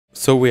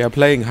So we are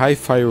playing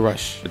Hi-Fi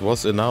Rush. It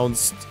was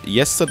announced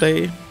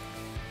yesterday,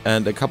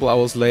 and a couple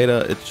hours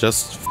later it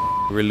just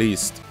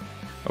released.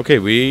 Okay,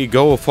 we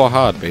go for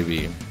hard,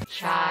 baby.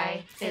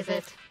 Chai, is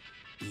it?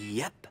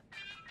 Yep.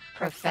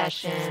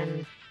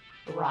 Profession,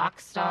 rock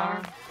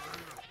star?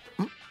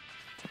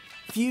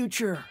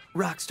 Future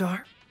rock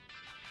star.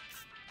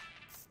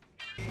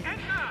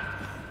 And now,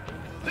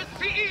 the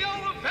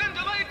CEO of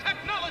Vandelay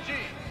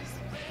Technologies,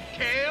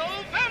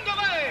 Kale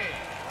Vandelay.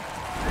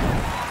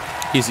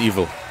 He's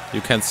evil. You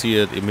can see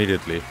it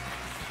immediately.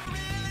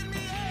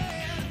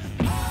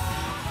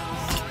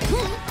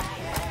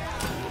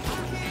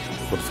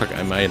 What the fuck,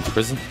 am I in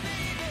prison?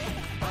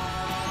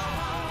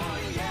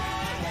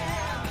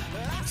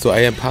 So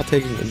I am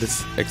partaking in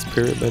this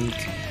experiment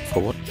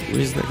for what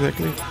reason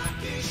exactly?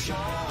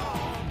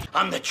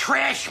 I'm the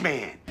trash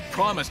man.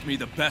 Promised me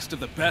the best of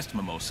the best,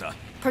 Mimosa.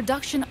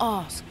 Production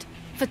asked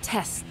for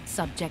test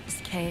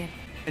subjects, Kale.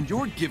 And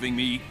you're giving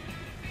me...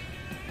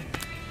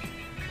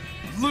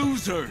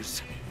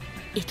 losers.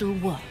 It'll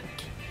work.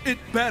 It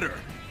better.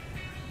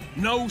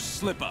 No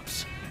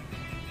slip-ups.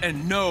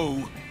 And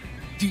no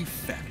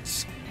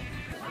defects.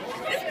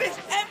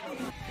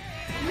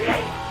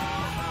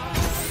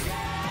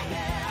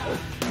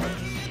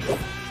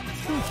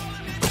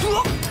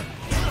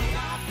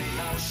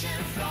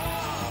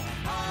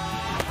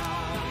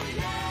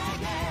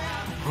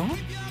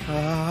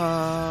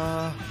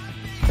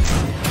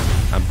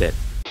 I'm dead.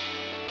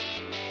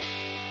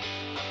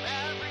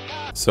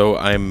 So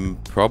I'm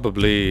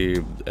probably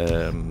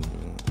a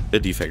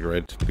defect,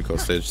 right?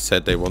 Because they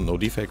said they want no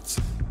defects.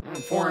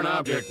 Foreign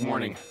object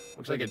warning.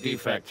 Looks like a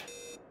defect.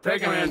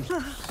 Take him in.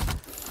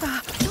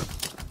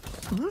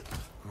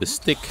 The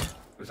stick.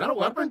 Is that a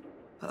weapon?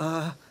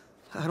 I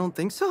don't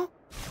think so.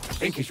 I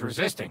think he's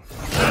resisting.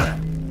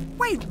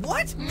 Wait,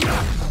 what?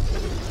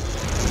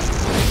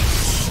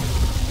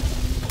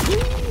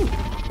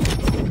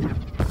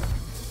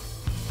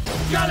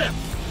 Got him!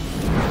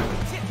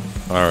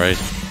 Alright.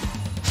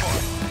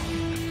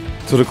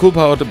 So the cool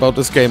part about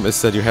this game is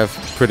that you have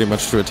pretty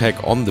much to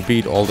attack on the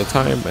beat all the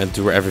time and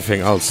do everything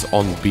else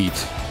on beat,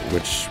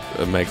 which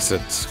makes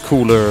it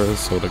cooler,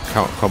 so the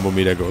combo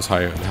meter goes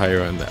higher and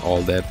higher and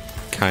all that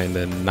kind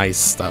of nice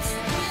stuff.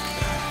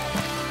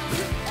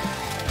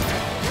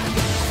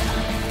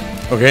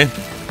 Okay,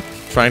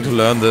 trying to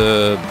learn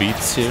the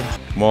beats here.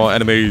 More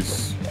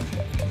enemies.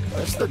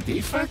 That's the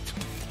defect?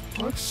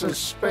 Looks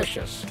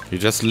suspicious. You're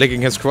just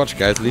licking his crotch,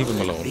 guys. Leave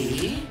him alone.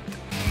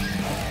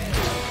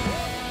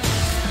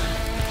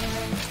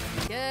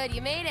 Good,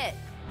 you made it.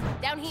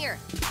 Down here.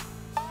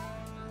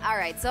 All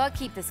right, so I'll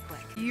keep this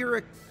quick. You're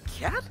a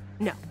cat?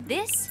 No,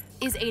 this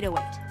is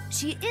 808.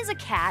 She is a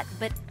cat,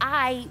 but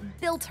I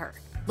built her.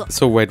 Look.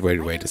 So wait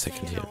a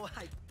second here.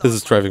 This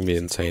is driving me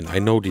insane. I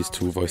know these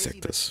two voice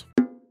actors.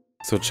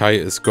 So Chai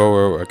is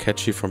Goro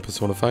Akechi from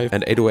Persona 5,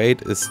 and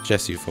 808 is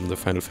Jessie from the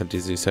Final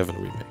Fantasy VII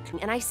remake.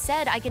 And I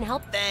said I can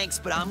help. Thanks,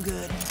 but I'm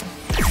good.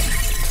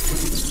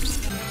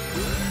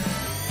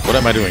 What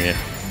am I doing here?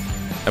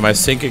 Am I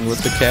syncing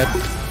with the cat?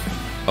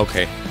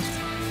 Okay.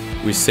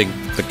 We sync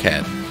the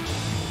cat.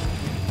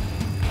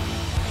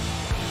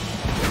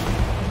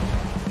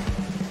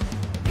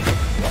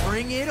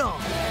 Bring it on.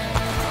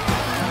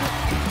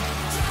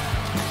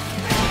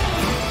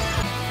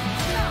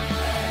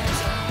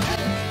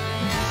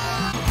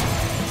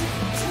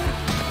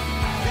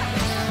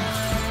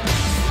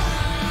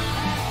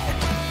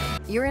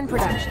 You're in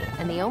production,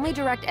 and the only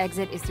direct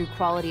exit is through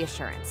quality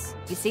assurance.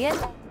 You see it?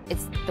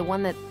 It's the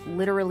one that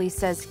literally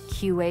says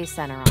QA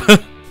Center on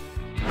it.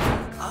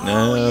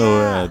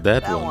 No,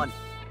 that one.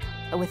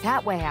 With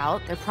that way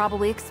out, they're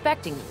probably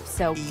expecting you,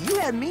 so... You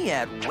had me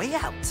at way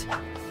out.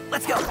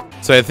 Let's go.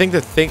 So I think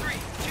thinging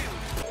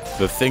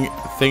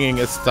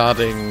is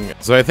starting.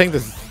 So I think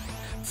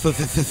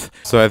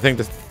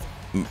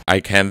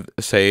I can't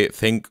say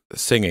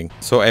singing.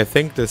 So I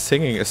think the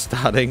singing is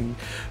starting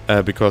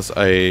because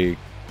I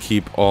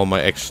keep all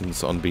my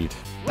actions on beat.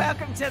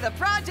 Welcome to the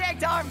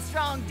Project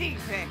Armstrong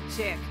defect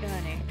check,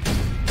 honey.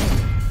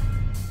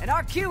 And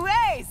our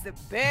QA's the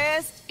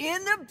best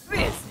in the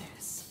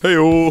business.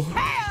 Hey-oh!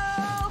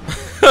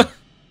 Hey-oh!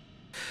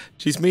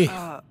 She's me.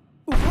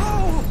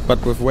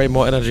 But with way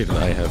more energy than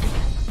I have.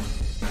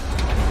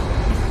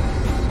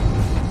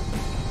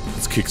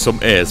 Let's kick some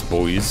ass,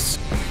 boys.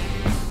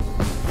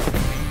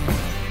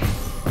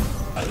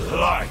 I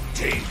like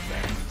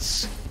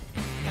defects.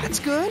 That's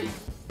good.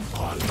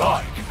 I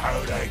like how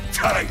they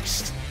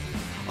taste.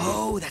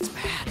 Oh, that's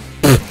bad.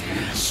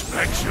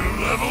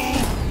 Inspection level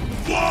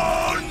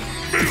 1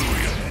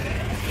 million.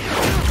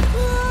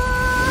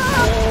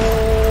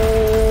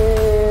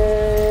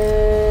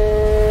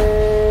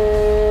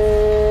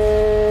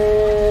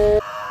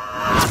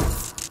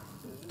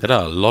 There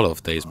are a lot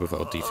of days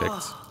without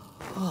defects.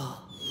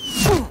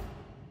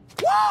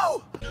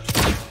 Whoa!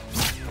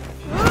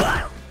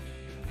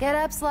 Get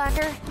up,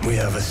 slacker. We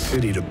have a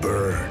city to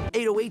burn.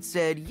 808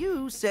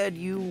 said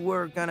you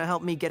were gonna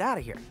help me get out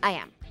of here. I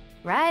am.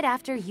 Right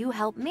after you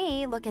help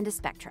me look into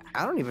Spectra.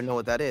 I don't even know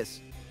what that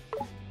is.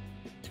 You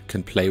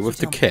can play with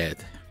the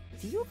cat.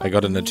 I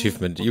got an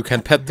achievement. You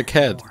can pet the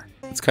cat.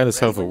 It's kind of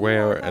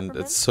self-aware and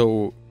it's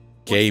so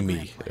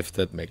gamey, if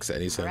that makes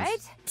any sense. Right?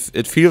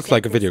 It feels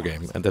like a video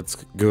game, and that's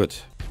good.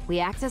 We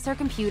access her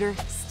computer,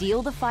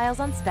 steal the files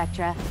on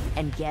Spectra,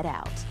 and get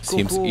out.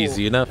 Seems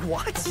easy enough.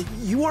 What?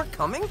 You aren't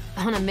coming?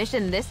 On a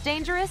mission this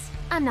dangerous?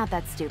 I'm not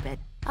that stupid.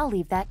 I'll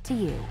leave that to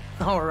you.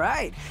 All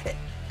right.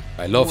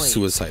 I love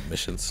suicide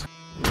missions.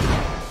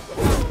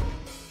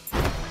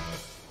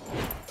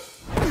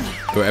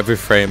 Where every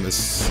frame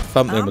is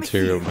thumbnail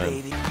material,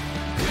 man.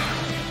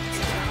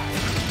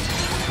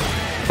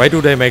 Why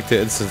do they make the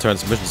instant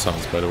transmission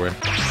sounds, by the way?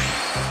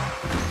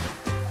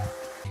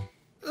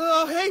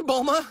 Oh, hey,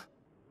 Bulma.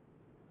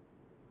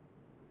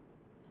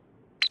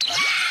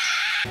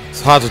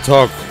 It's hard to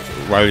talk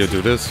while you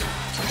do this.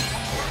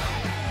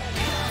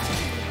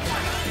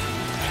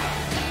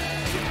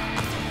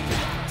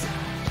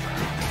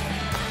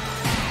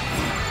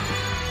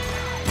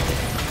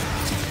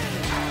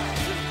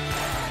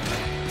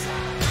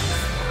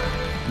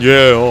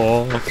 Yeah.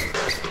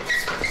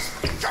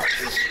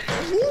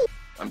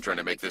 I'm trying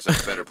to make this a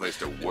better place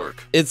to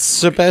work. It's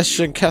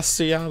Sebastian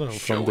Castellano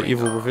from The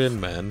Evil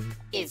Within, man.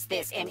 Is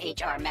this an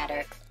HR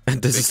matter?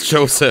 And this is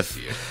Joseph.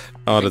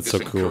 Oh, that's so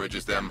This cool.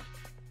 encourages them.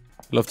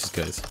 Love these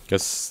guys.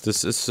 Guess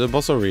this is a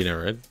boss arena,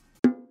 right?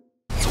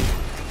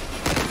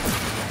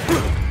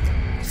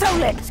 So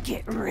let's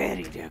get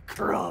ready to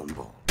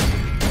crumble.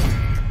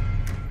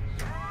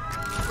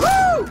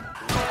 Woo!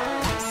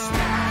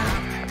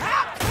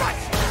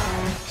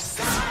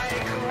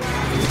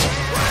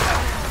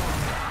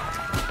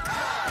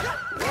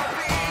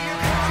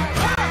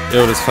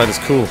 Yo, this fight is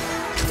cool.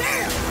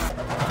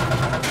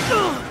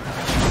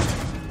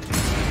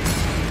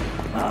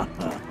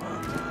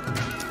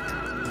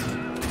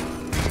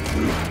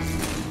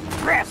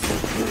 Perhaps we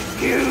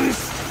could use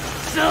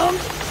some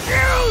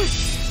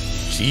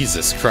juice.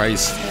 Jesus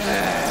Christ.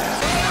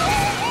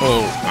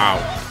 Oh, ow.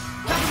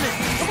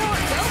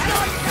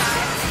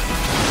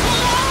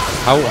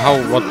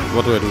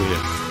 What do I do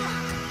here?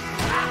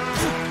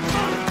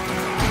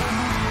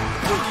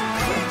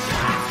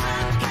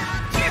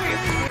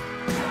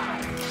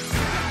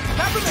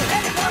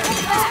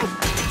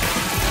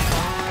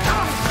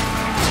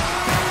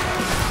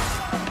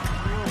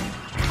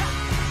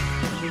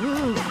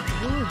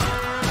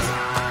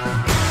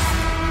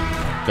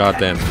 God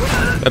damn.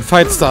 That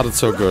fight started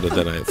so good and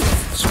then I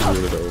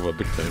screwed it over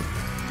big time.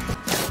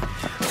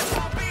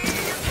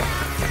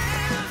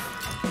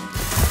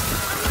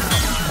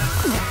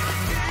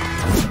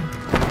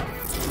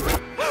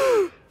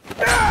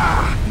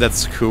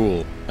 That's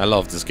cool. I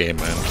love this game,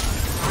 man.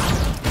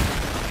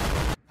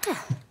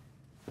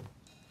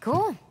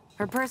 Cool.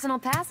 Her personal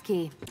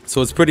passkey.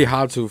 So it's pretty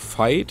hard to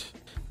fight,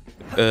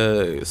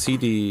 see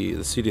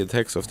the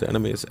attacks of the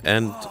enemies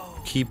and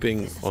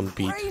keeping on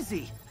beat.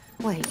 Crazy.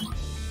 Wait.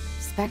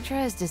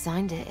 Spectra is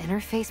designed to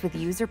interface with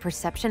user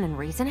perception and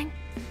reasoning?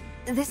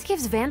 This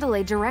gives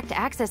Vandalay direct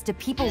access to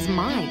people's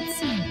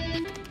minds.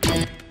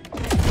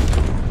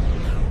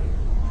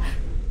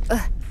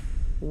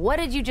 What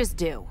did you just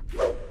do?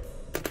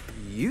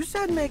 You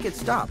said make it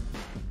stop.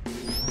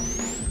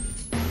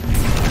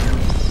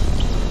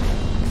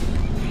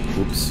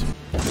 Oops.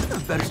 I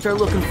better start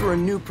looking for a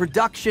new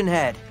production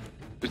head.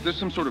 Is this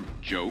some sort of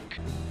joke?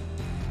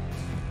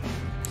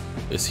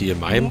 Is he a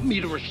mime?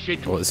 Me to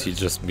reschedule Or is he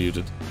just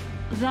muted?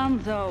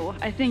 Zanzo,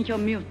 I think you're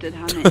muted,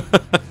 honey.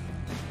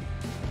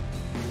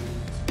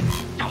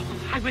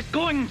 Oh, I was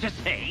going to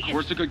say.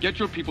 Korsica, get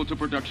your people to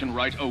production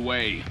right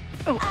away.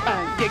 Oh,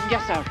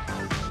 yes, sir.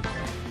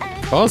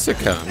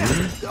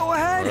 Korsica. Go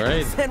ahead.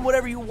 Right. Send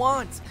whatever you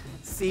want.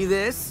 See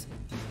this?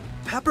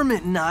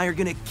 Peppermint and I are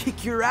gonna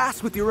kick your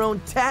ass with your own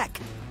tech.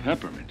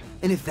 Peppermint?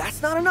 And if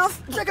that's not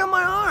enough, check out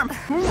my arm.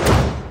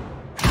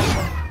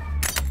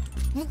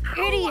 You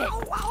idiot!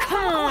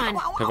 Come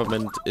on!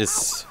 Peppermint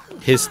is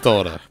his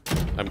daughter.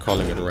 I'm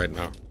calling it right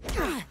now.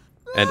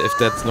 And if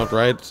that's not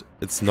right,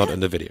 it's not in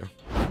the video.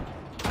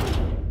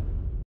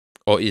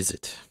 Or is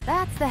it?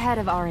 That's the head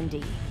of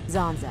R&D,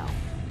 Zanzo.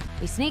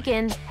 We sneak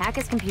in, hack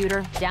his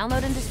computer,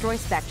 download and destroy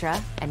Spectra,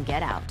 and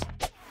get out.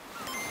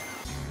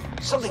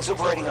 Something's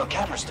overriding our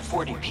cameras to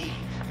 40p.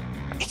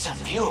 It's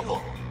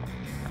unviewable.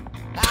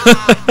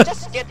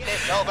 Just get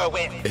this over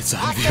with. It's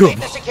Activate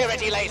the unviewable.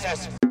 security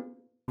lasers.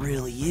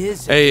 Really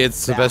is. Hey, it's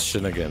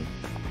Sebastian again.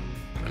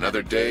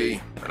 Another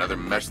day, another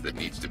mess that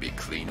needs to be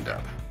cleaned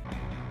up.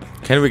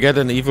 Can we get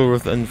an Evil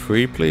Within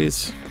 3,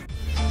 please?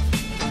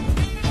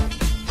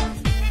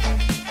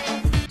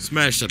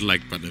 Smash that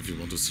like button if you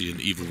want to see an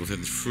Evil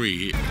Within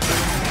 3.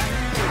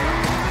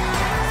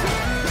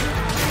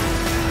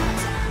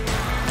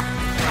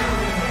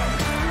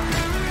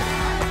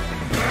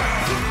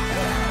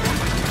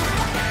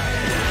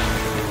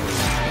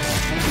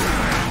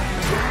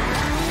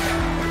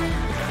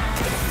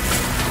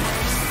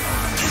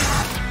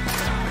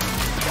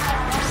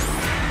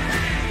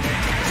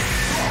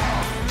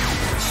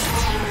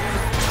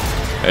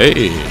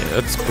 Hey,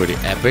 that's pretty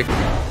epic.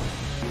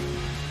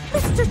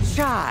 Mr.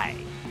 Chai,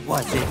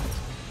 was it?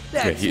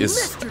 Yeah, he is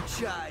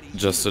Mr. Chai.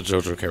 just a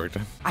JoJo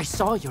character. I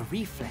saw your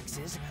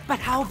reflexes, but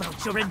how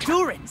about your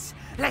endurance?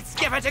 Let's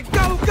give it a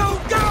go,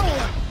 go, go!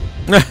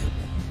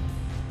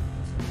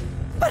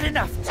 But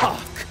enough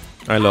talk.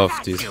 I love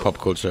these pop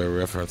culture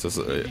references.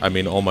 I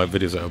mean, all my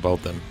videos are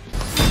about them.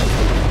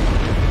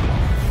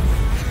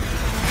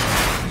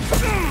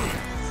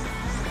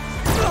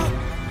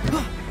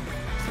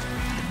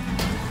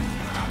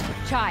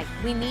 Chai,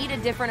 we need a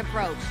different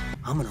approach.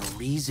 I'm gonna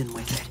reason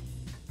with it.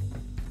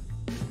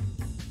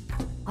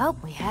 Well,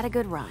 we had a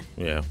good run.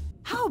 Yeah.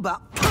 How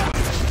about...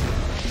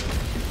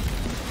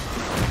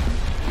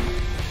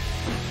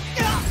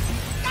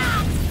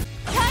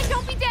 Chai,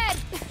 don't be dead!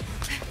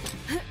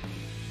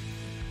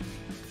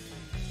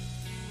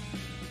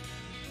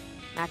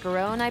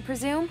 Macaron, I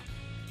presume?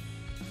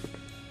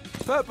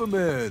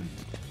 Peppermint!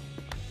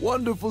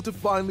 Wonderful to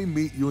finally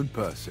meet you in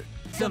person.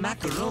 The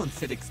macaron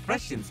said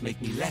expressions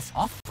make me less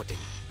off-putting.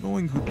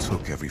 Knowing who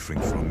took everything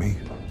from me.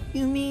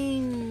 You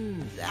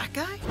mean... that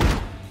guy?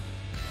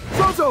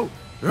 JOJO!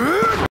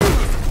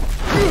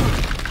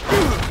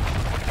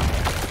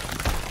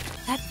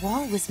 That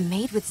wall was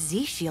made with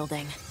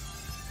Z-shielding.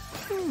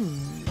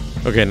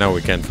 Okay, now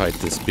we can fight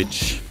this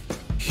bitch.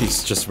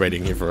 He's just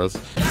waiting here for us.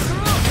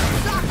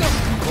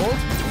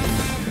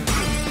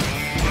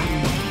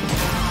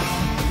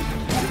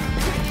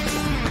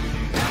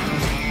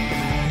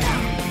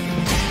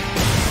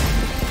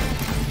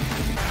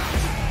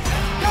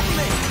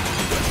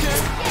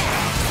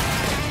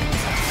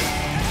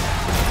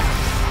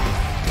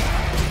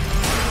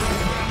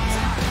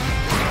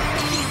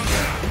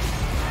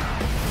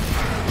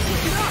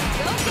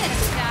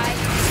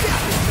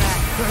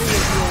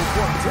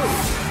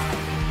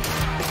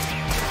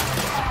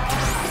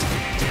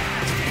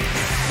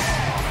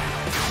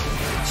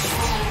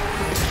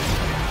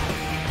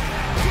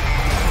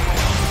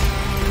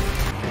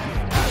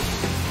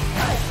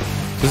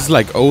 This is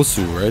like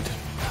Osu, right?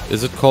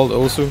 Is it called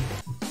Osu?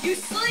 You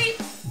sleep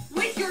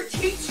with your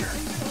teacher.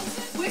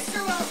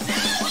 Mr. Well,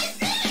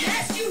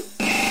 yes, you.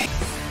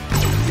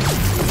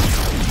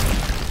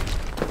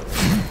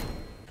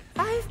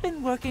 I've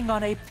been working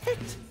on a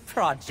pet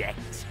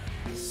project.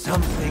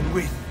 Something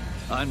with...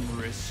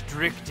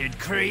 unrestricted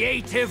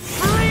creative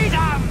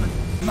freedom!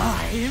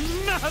 My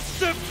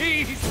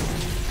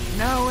masterpiece!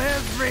 Now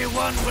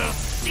everyone will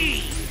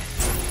see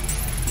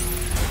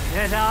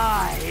that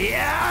I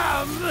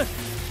am...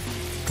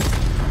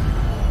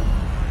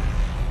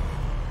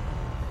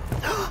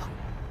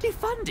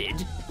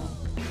 defunded.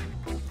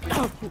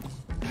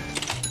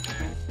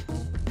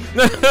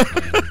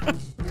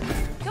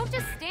 Don't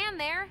just stand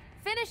there.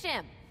 Finish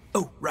him.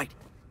 Oh, right.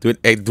 Do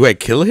I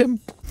kill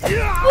him?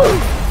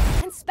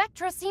 And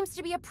Spectra seems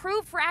to be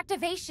approved for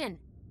activation.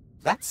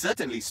 That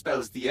certainly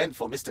spells the end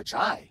for Mr.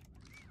 Chai.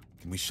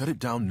 Can we shut it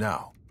down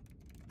now?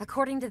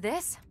 According to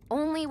this,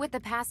 only with the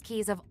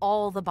passkeys of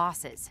all the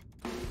bosses.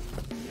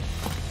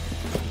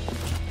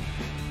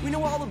 We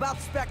know all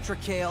about Spectra,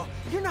 Kale.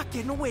 You're not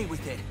getting away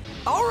with it.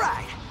 All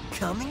right,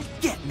 come and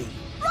get me.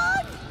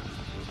 Run!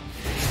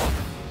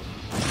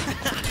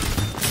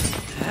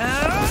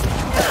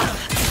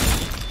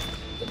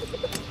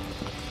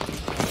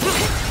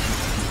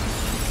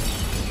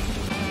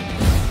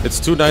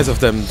 It's too nice of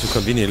them to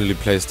conveniently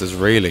place this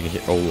railing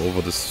all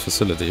over this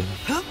facility.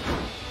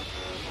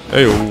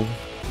 Heyo.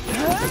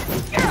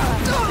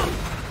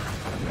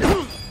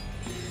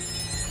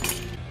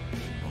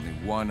 Only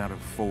 1 out of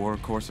 4,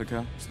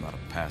 Korsica? It's not a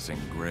passing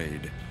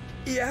grade.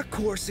 Yeah,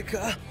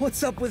 Korsica.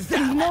 What's up with He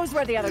that? knows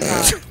where the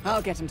others are.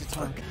 I'll get him to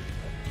talk.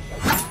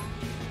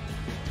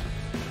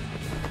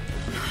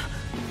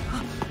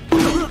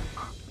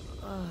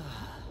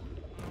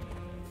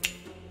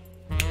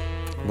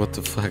 What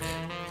the fuck?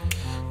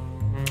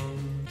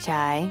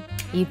 Chai,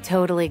 you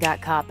totally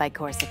got caught by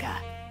Korsica.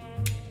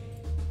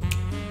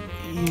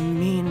 You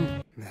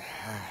mean...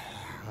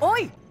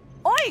 Oi!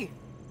 Oi!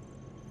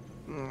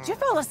 Did you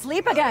fall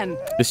asleep again?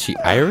 Is she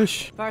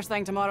Irish? First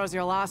thing tomorrow's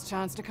your last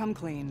chance to come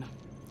clean.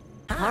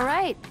 All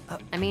right.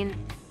 I mean,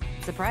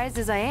 surprised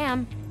as I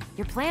am,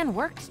 your plan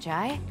worked,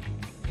 Chai.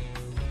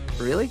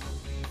 Really?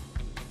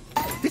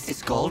 This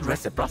is called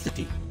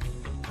reciprocity.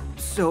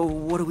 So,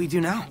 what do we do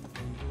now?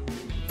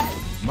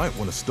 Might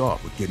want to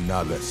start with getting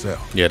out of that cell.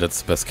 Yeah,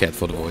 that's the best cat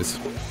for the voice.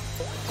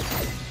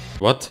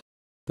 What?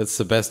 That's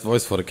the best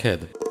voice for the cat.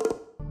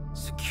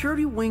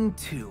 Security Wing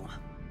 2.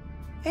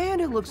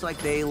 And it looks like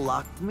they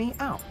locked me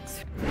out.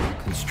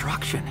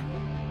 Construction.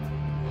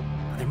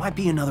 There might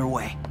be another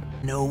way.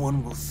 No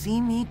one will see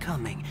me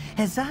coming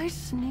as I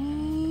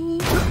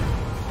sneak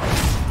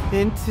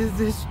into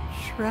this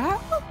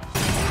trap.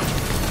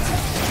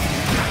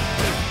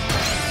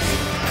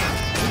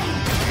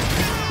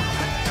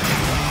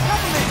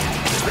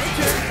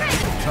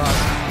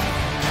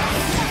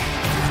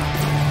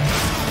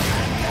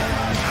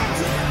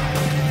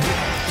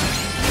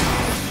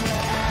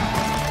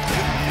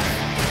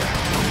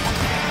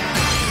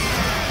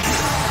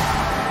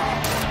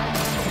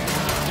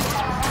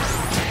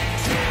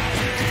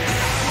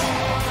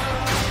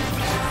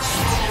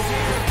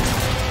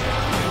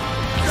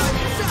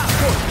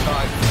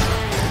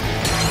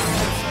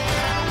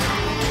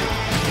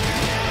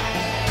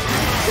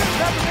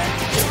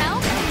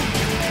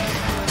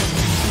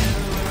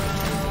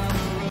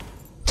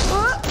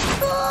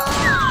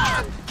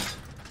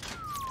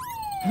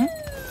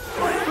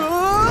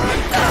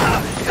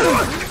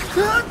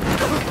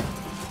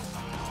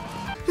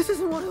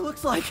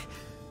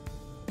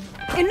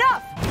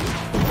 Enough!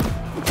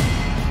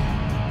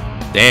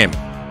 Damn.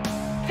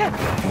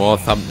 More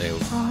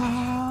thumbnails.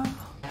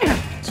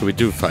 So we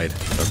do fight.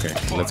 Okay,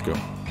 let's go.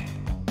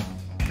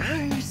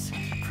 Guys,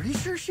 pretty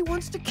sure she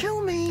wants to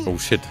kill me. Oh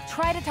shit.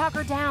 Try to talk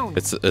her down.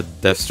 It's a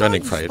Death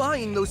Stranding fight.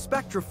 Spying those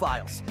Spectra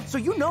files, so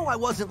you know I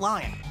wasn't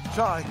lying.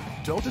 Chai,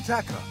 don't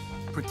attack her.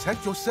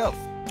 Protect yourself.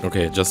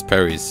 Okay, just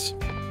parries.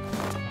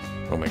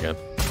 Oh my god.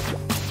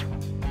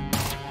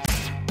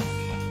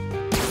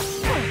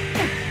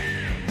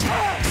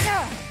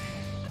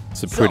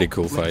 It's a pretty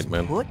cool fight,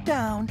 man. Put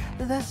down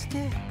the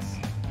sticks.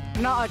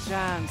 Not a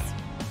chance.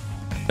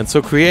 And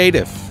so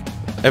creative.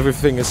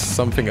 Everything is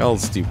something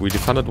else. We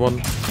defunded one.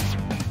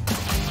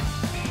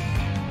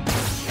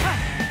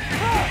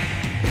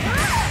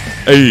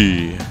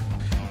 Hey!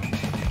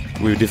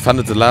 We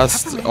defunded the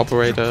last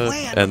operator,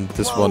 and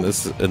this one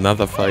is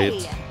another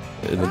fight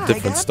in a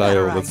different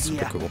style. That's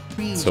super cool.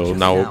 So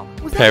now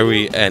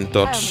parry and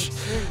dodge.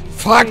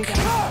 Fuck!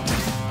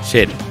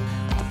 Shit.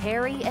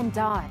 Parry and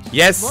dodge.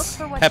 Yes! Look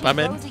for what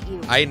Peppermint. she throws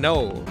at you. I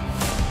know.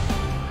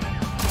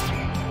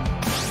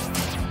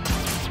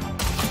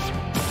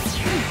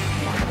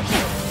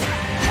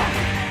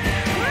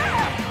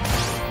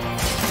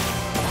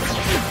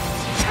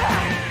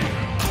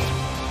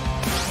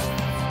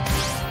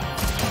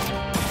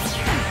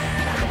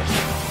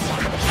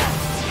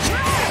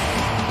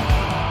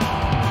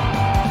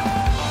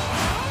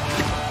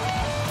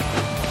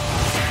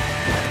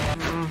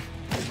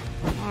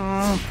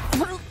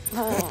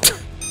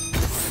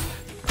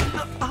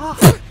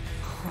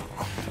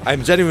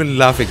 I'm genuinely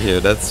laughing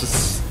here. That's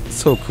just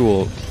so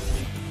cool.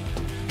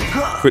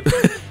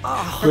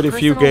 Pretty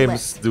few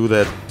games do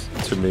that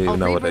to me I'll reboot it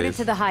nowadays.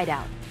 to the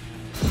hideout.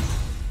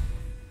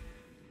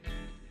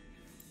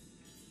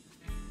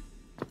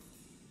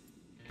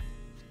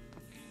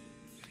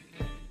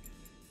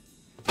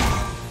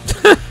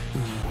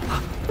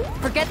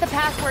 Forget the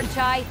password,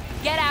 Chai.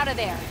 Get out of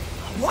there.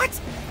 What?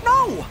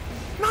 No!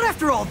 Not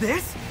after all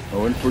this!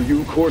 Oh, and for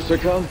you,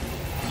 Korsica,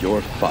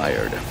 you're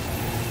fired.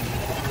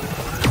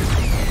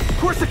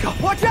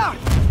 Korsica, watch out!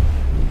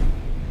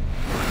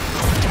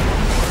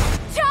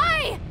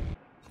 Chai!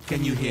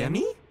 Can you hear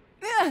me?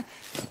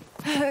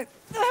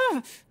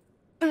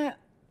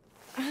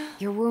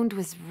 Your wound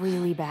was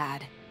really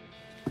bad.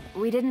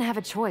 We didn't have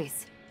a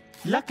choice.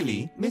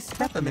 Luckily, Miss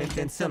Peppermint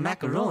and Sir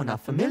Macaron are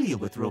familiar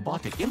with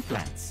robotic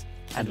implants.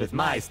 And with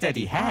my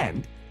steady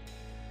hand...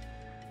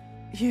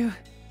 You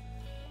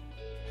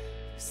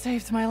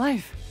saved my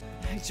life.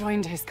 I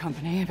joined his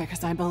company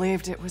because I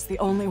believed it was the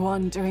only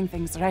one doing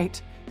things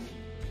right.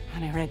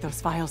 And I read those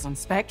files on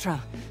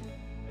Spectra.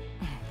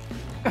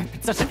 I've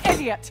been such an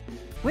idiot!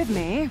 With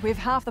me, we've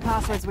half the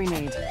passwords we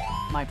need.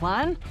 My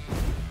plan?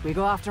 We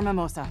go after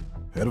Mimosa.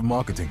 Head of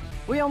marketing.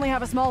 We only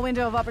have a small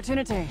window of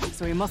opportunity,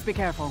 so we must be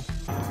careful.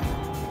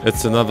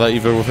 It's another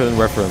Evil Within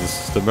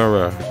reference. The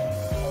mirror.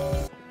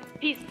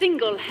 He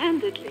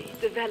single-handedly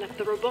developed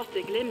the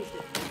robotic limb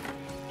system,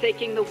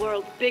 taking the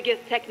world's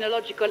biggest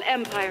technological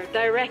empire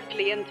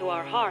directly into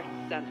our hearts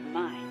and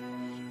minds.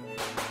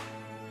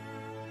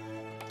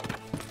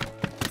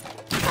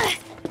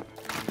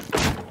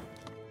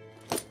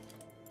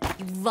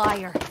 You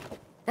liar.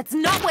 That's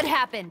not what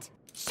happened.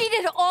 She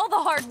did all the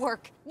hard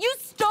work. You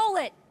stole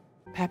it.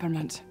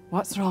 Peppermint,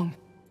 what's wrong?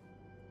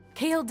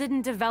 Kale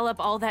didn't develop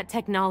all that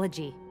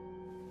technology.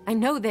 I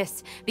know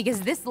this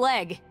because this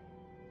leg,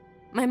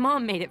 my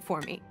mom made it for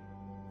me.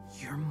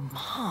 Your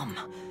mom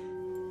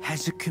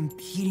has a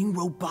competing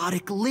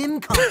robotic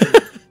limb company.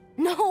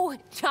 No,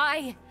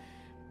 Chai.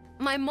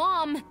 My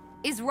mom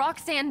is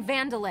Roxanne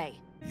Vandelay.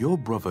 Your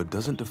brother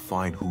doesn't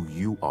define who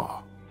you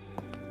are.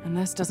 And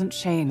this doesn't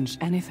change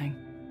anything.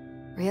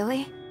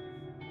 Really?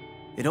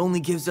 It only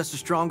gives us a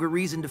stronger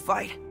reason to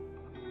fight.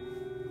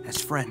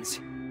 As friends.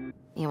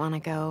 You wanna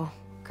go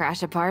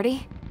crash a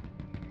party?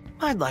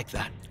 I'd like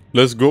that.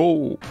 Let's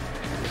go.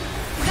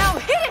 Now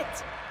hit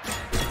it!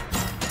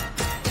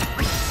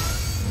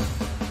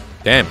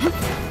 Damn.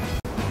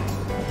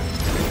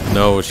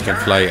 No, she can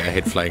fly. I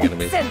hate flying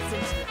enemies. Uh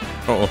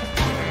oh.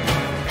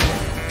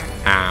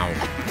 Ow.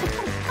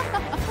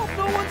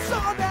 No one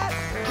saw that!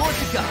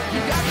 Korsica, you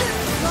got this!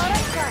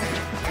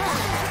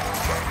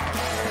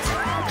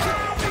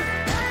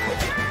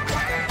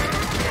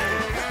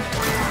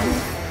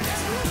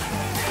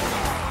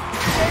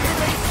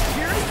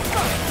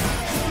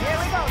 Here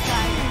we go,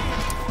 guys.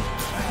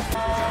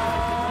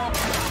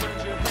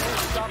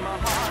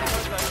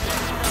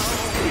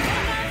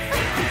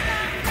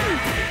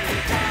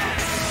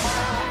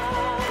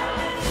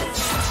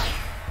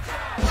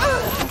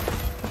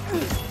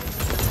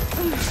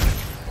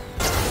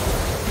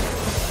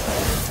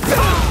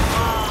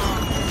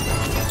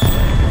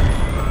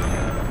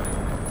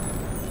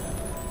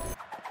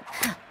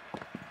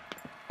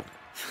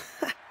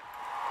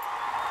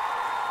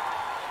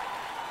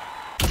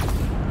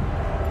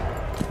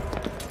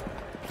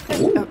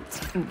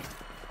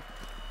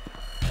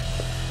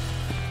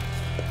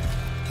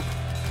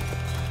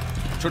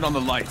 Turn on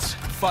the lights.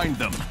 Find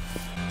them.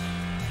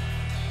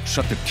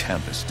 Shut the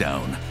campus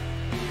down.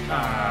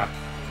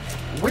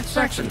 Which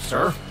section,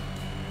 sir?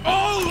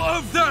 All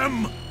of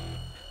them!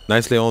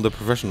 Nicely on the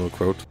professional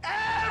quote.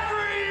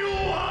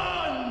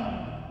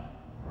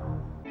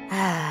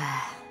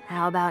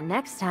 How about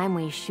next time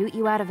we shoot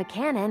you out of a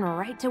cannon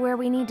right to where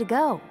we need to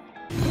go?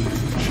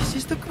 This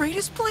is the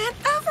greatest plan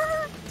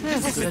ever!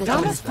 This is the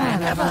dumbest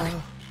plan ever.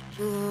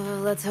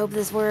 Let's hope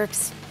this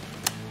works.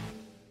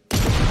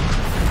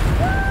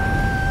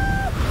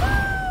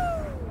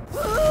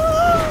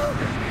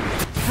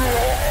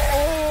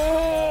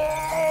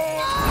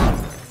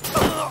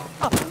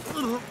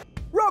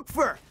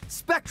 Roquefort!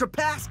 Spectra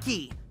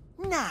passkey!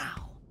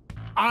 Now!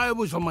 I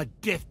was on my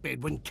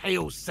deathbed when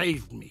Chaos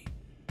saved me.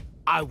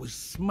 I was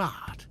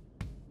smart,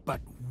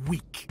 but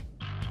weak.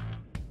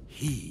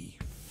 He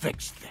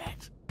fixed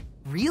that.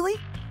 Really?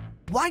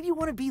 Why do you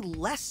want to be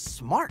less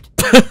smart?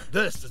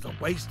 This is a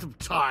waste of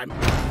time.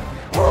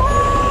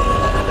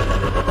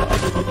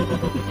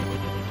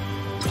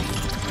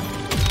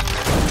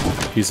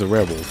 He's a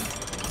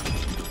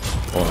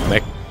werewolf. Or a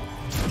mech.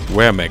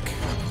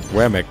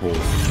 Weremech wolf.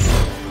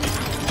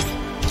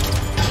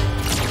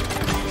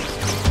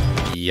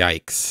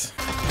 Yikes.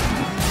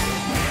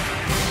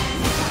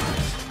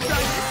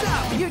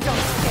 You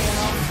don't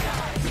fail.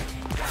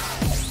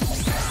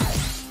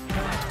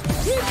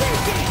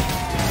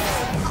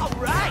 All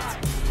right.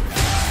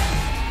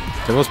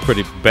 That was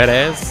pretty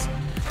badass.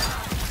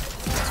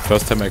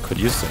 First time I could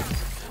use it.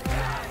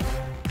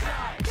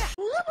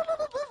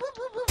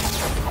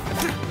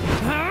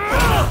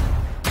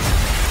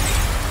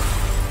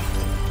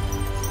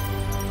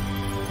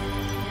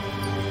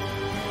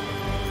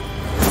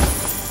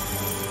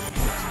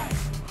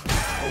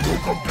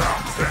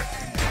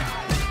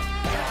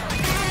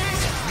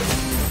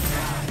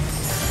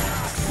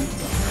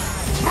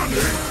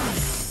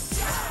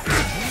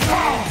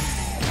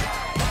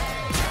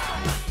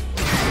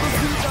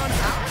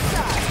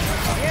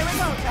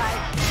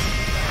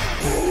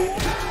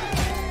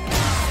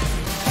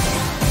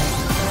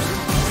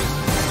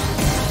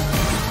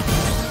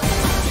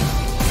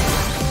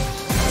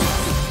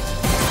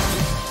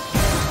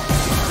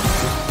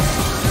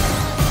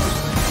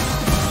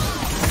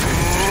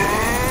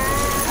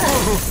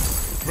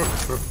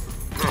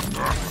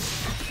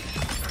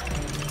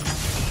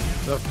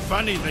 The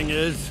funny thing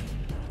is,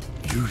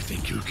 you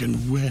think you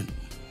can win.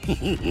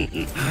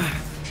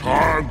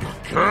 Time to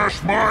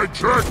cash my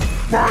check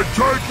by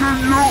taking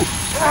you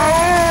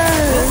out!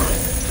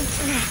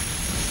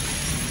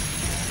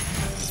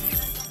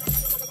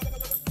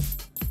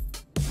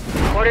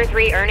 Quarter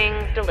 3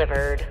 earnings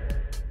delivered.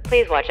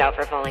 Please watch out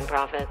for falling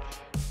profits.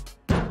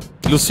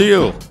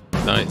 Lucille!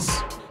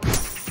 Nice.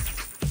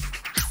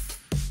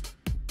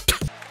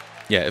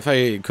 Yeah, if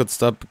I could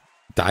stop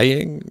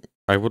dying,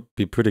 I would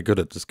be pretty good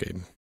at this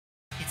game.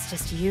 It's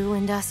just you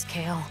and us,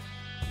 Kale.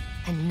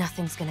 And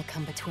nothing's gonna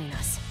come between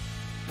us.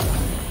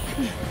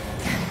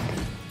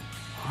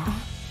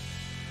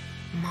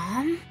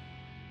 Mom?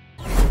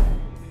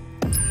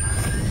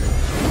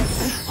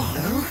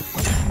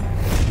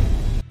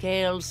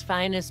 Kale's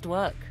finest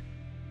work.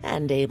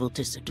 And able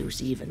to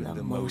seduce even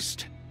the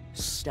most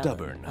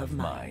stubborn of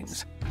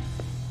minds.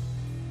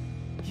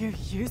 You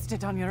used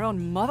it on your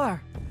own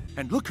mother.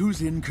 And look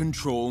who's in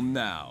control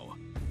now.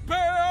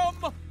 Bam!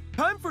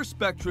 Time for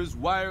Spectra's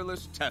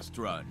wireless test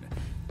run.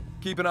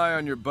 Keep an eye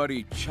on your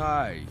buddy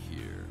Chai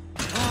here.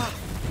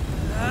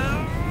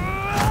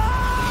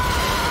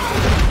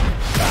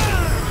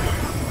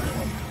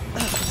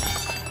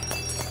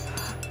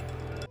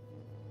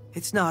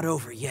 It's not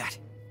over yet.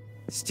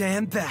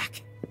 Stand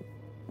back.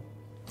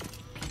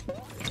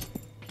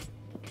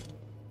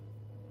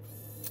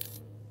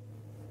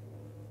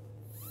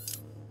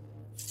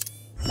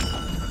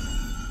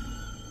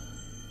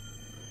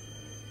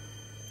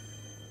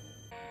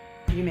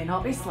 You may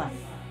not be slim,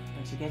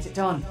 but you get it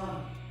done.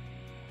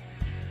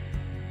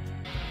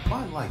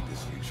 I like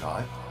this new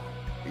Chai.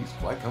 He's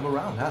quite come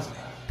around, hasn't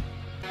he?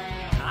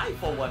 I,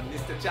 for one,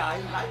 Mr.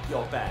 Chai, like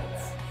your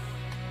bets.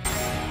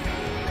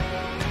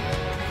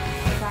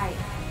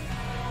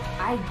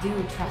 I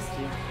do trust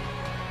you.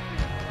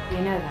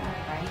 You know that,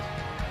 right?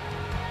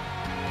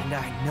 And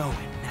I know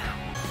it now.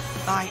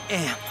 I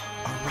am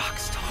a rock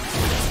star.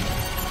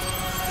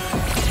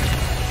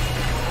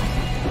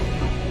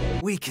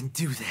 We can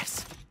do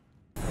this.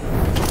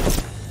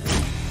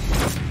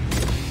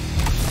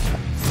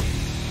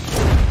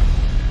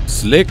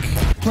 Slick.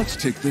 Let's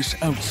take this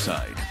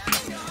outside.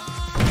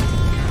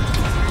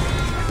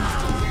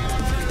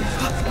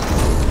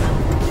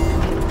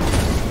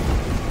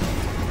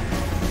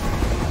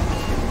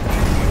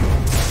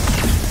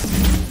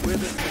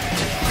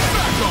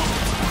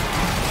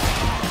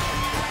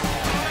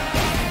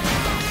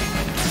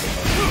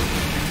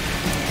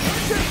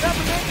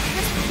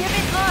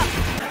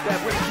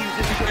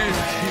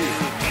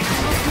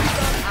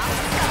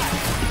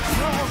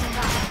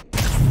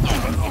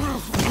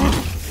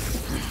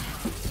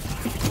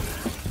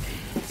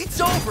 It's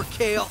over,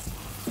 Kale.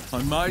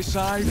 On my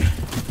side,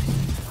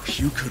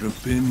 you could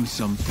have been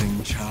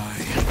something, Chai.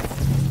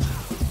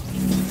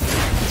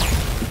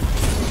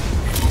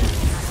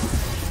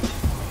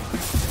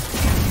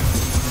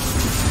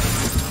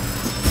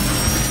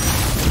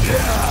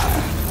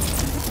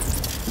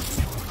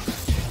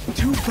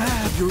 Too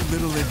bad your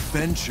little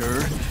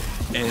adventure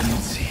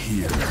ends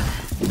here.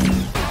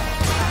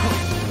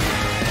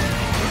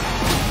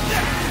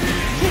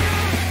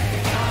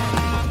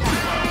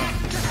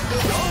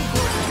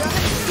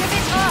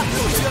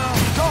 Give it up!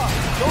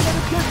 Don't let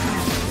it get to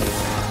you!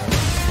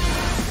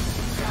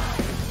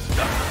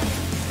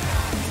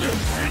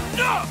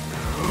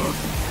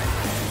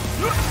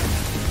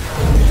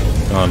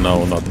 Oh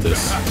no, not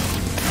this.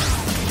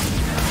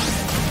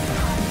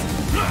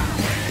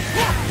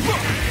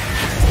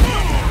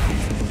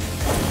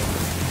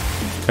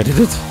 I did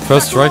it.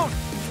 First try.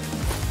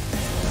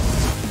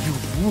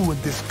 You've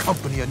ruined this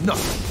company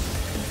enough.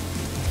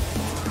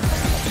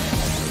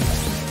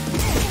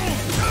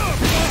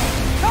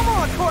 Come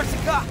on,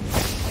 Korsica!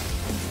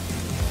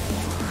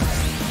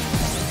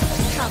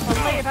 Can't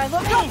believe I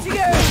look up to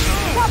you!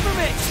 Cover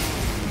me!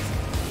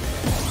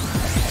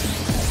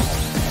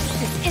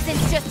 This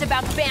isn't just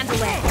about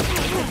Bandolin.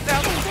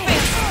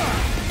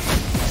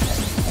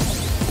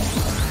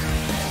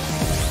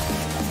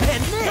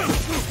 And this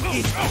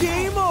is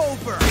game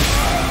over!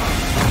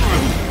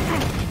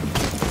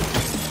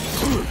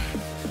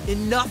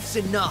 Enough's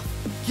enough.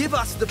 Give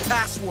us the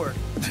password.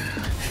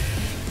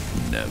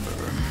 Never.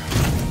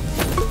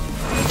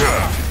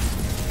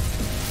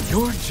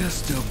 You're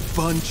just a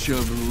bunch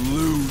of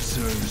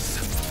losers.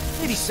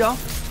 Maybe so,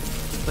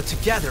 but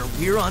together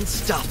we're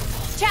unstoppable.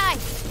 Chai!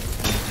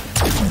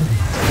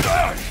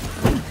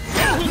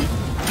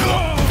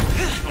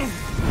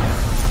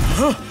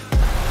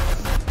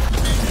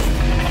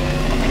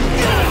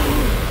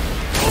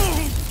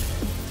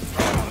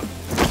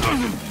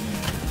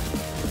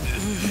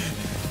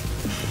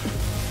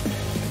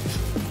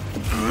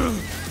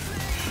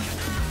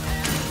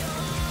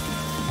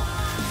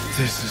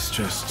 This is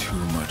just too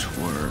much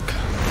work.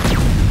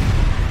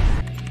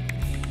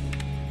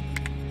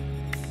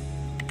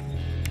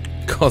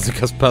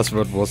 Korsica's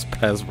password was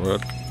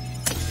password.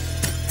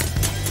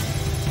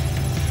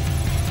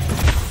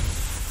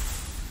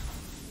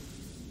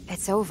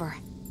 It's over.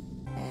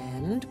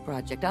 And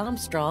Project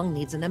Armstrong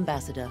needs an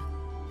ambassador.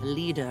 A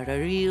leader, a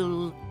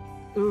real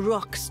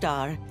rock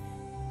star.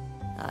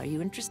 Are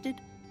you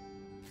interested?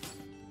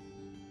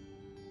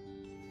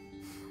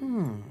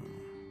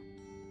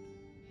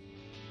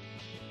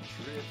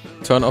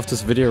 Turn off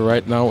this video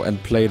right now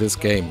and play this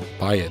game.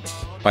 Buy it.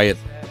 Buy it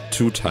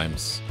 2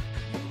 times.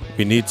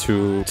 We need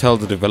to tell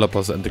the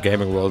developers and the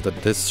gaming world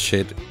that this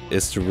shit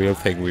is the real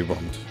thing we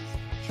want.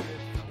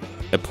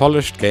 A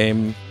polished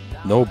game,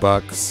 no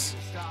bugs,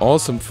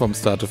 awesome from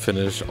start to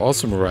finish,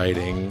 awesome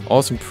writing,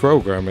 awesome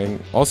programming,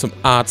 awesome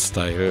art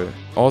style,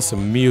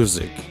 awesome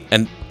music,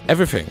 and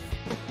everything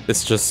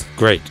is just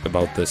great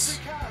about this.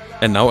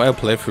 And now I'll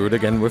play through it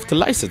again with the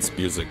licensed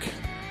music.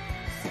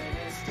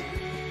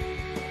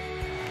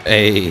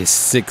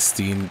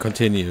 A16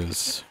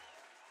 continues.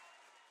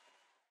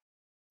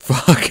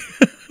 Fuck.